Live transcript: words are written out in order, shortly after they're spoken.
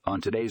On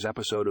today's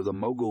episode of the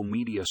Mogul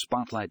Media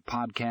Spotlight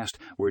podcast,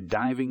 we're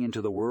diving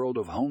into the world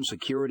of home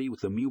security with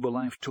the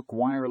MUBILIFE Took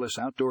wireless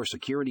outdoor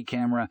security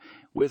camera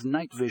with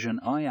night vision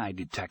AI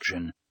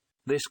detection.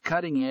 This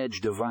cutting-edge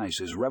device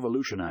is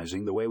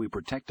revolutionizing the way we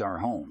protect our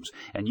homes,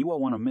 and you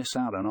won't want to miss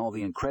out on all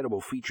the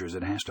incredible features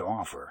it has to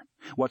offer.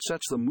 What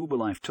sets the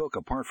MUBILIFE Took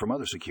apart from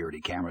other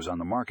security cameras on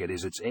the market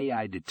is its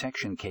AI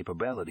detection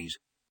capabilities.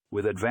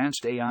 With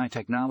advanced AI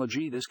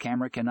technology, this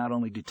camera can not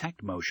only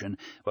detect motion,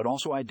 but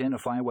also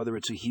identify whether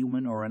it's a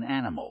human or an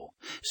animal.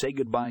 Say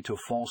goodbye to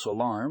false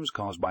alarms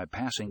caused by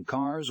passing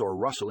cars or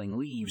rustling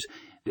leaves.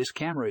 This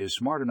camera is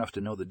smart enough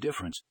to know the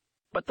difference.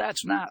 But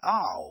that's not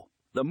all.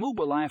 The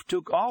MUBILIFE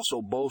Took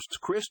also boasts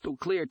crystal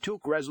clear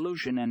Took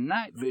resolution and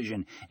night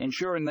vision,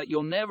 ensuring that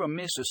you'll never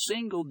miss a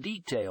single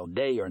detail,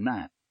 day or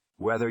night.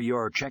 Whether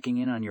you're checking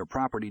in on your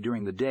property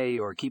during the day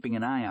or keeping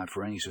an eye out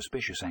for any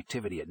suspicious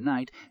activity at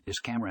night,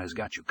 this camera has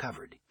got you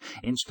covered.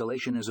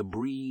 Installation is a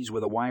breeze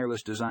with a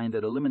wireless design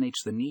that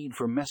eliminates the need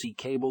for messy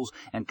cables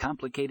and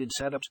complicated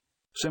setups.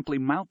 Simply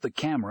mount the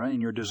camera in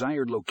your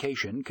desired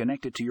location,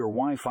 connect it to your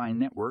Wi-Fi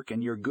network,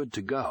 and you're good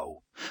to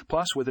go.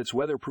 Plus, with its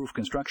weatherproof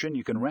construction,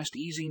 you can rest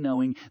easy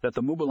knowing that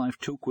the MUBILIFE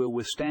Took will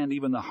withstand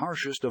even the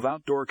harshest of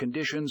outdoor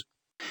conditions.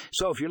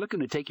 So if you're looking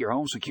to take your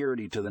home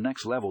security to the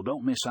next level,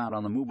 don't miss out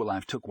on the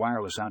MUBILIFE Took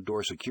wireless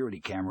outdoor security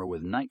camera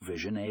with night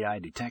vision AI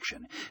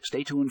detection.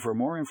 Stay tuned for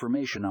more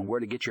information on where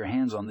to get your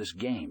hands on this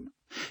game.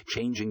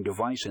 Changing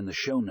device in the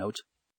show notes.